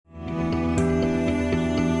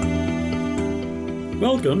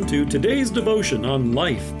Welcome to today's devotion on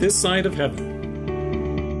life this side of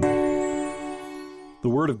heaven. The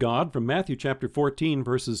Word of God from Matthew chapter 14,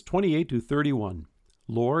 verses 28 to 31.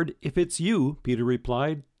 "Lord, if it's you," Peter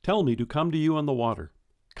replied, "tell me to come to you on the water."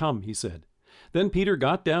 "Come," he said. Then Peter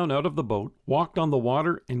got down out of the boat, walked on the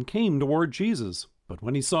water, and came toward Jesus. But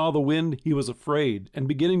when he saw the wind, he was afraid, and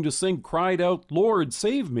beginning to sink, cried out, "Lord,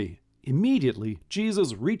 save me!" Immediately,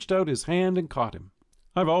 Jesus reached out his hand and caught him.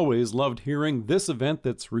 I've always loved hearing this event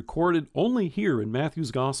that's recorded only here in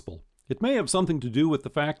Matthew's Gospel. It may have something to do with the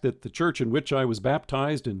fact that the church in which I was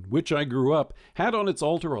baptized and which I grew up had on its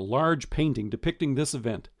altar a large painting depicting this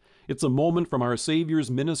event. It's a moment from our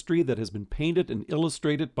Savior's ministry that has been painted and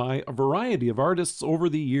illustrated by a variety of artists over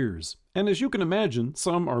the years. And as you can imagine,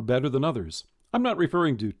 some are better than others. I'm not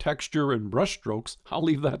referring to texture and brushstrokes. I'll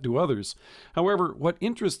leave that to others. However, what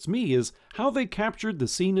interests me is how they captured the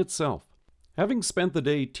scene itself. Having spent the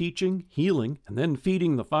day teaching, healing, and then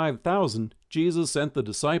feeding the 5,000, Jesus sent the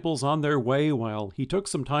disciples on their way while he took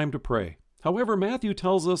some time to pray. However, Matthew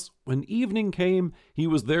tells us when evening came, he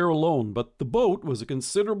was there alone, but the boat was a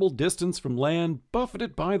considerable distance from land,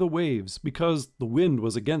 buffeted by the waves, because the wind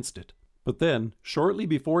was against it. But then, shortly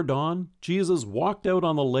before dawn, Jesus walked out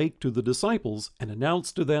on the lake to the disciples and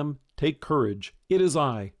announced to them, "Take courage, it is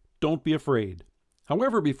I, don't be afraid."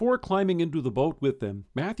 However, before climbing into the boat with them,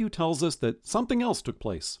 Matthew tells us that something else took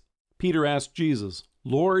place. Peter asked Jesus,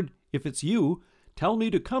 "Lord, if it's you, tell me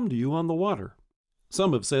to come to you on the water."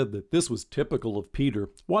 Some have said that this was typical of Peter,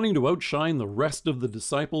 wanting to outshine the rest of the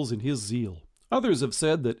disciples in his zeal. Others have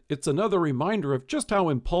said that it's another reminder of just how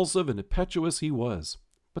impulsive and impetuous he was.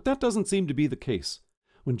 But that doesn't seem to be the case.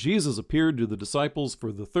 When Jesus appeared to the disciples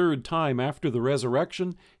for the third time after the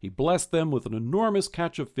resurrection, he blessed them with an enormous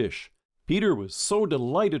catch of fish. Peter was so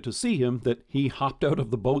delighted to see him that he hopped out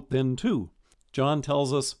of the boat then too. John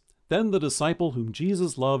tells us, "Then the disciple whom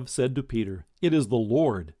Jesus loved said to Peter, 'It is the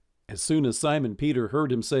Lord.' As soon as Simon Peter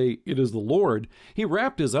heard him say, 'It is the Lord,' he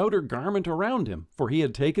wrapped his outer garment around him, for he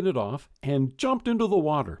had taken it off, and jumped into the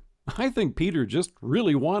water." I think Peter just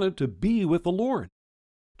really wanted to be with the Lord.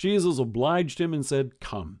 Jesus obliged him and said,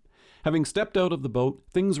 "Come." Having stepped out of the boat,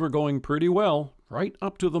 things were going pretty well, right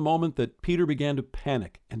up to the moment that Peter began to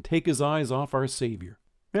panic and take his eyes off our Savior.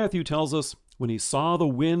 Matthew tells us, when he saw the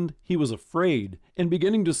wind, he was afraid, and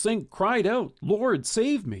beginning to sink, cried out, "Lord,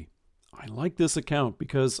 save me." I like this account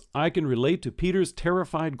because I can relate to Peter's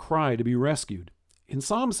terrified cry to be rescued. In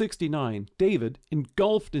Psalm 69, David,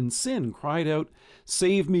 engulfed in sin, cried out,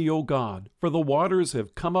 "Save me, O God, for the waters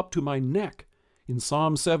have come up to my neck." In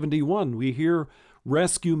Psalm 71, we hear,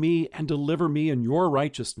 "Rescue me and deliver me in your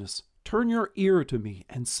righteousness. Turn your ear to me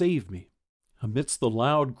and save me." Amidst the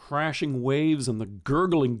loud crashing waves and the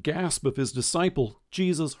gurgling gasp of his disciple,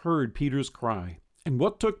 Jesus heard Peter's cry. And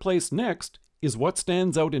what took place next is what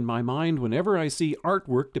stands out in my mind whenever I see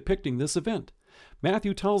artwork depicting this event.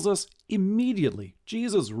 Matthew tells us, immediately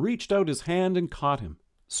Jesus reached out his hand and caught him.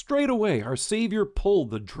 Straight away, our Savior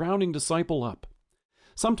pulled the drowning disciple up.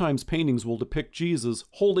 Sometimes paintings will depict Jesus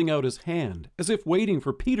holding out his hand, as if waiting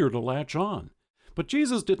for Peter to latch on. But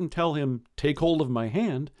Jesus didn't tell him, "Take hold of my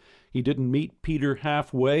hand." He didn't meet Peter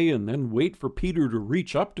halfway and then wait for Peter to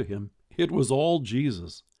reach up to him. It was all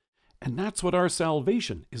Jesus. And that's what our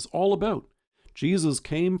salvation is all about. Jesus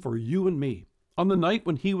came for you and me. On the night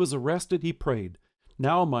when he was arrested, he prayed,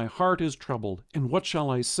 "Now my heart is troubled, and what shall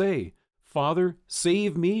I say? Father,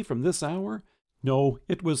 save me from this hour?" No,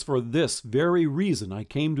 it was for this very reason I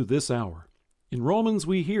came to this hour. In Romans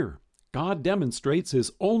we hear, God demonstrates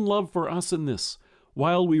his own love for us in this: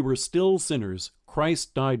 while we were still sinners,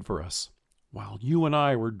 Christ died for us. While you and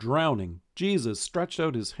I were drowning, Jesus stretched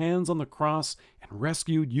out his hands on the cross and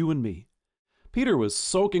rescued you and me. Peter was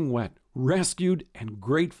soaking wet, rescued, and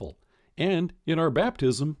grateful. And in our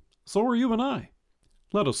baptism, so are you and I.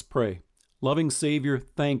 Let us pray. Loving Savior,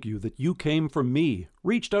 thank you that you came for me,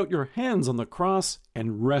 reached out your hands on the cross,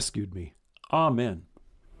 and rescued me. Amen.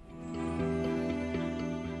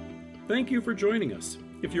 Thank you for joining us.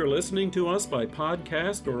 If you're listening to us by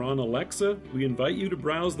podcast or on Alexa, we invite you to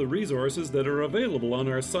browse the resources that are available on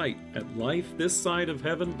our site at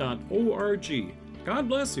lifethissideofheaven.org. God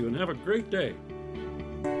bless you and have a great day.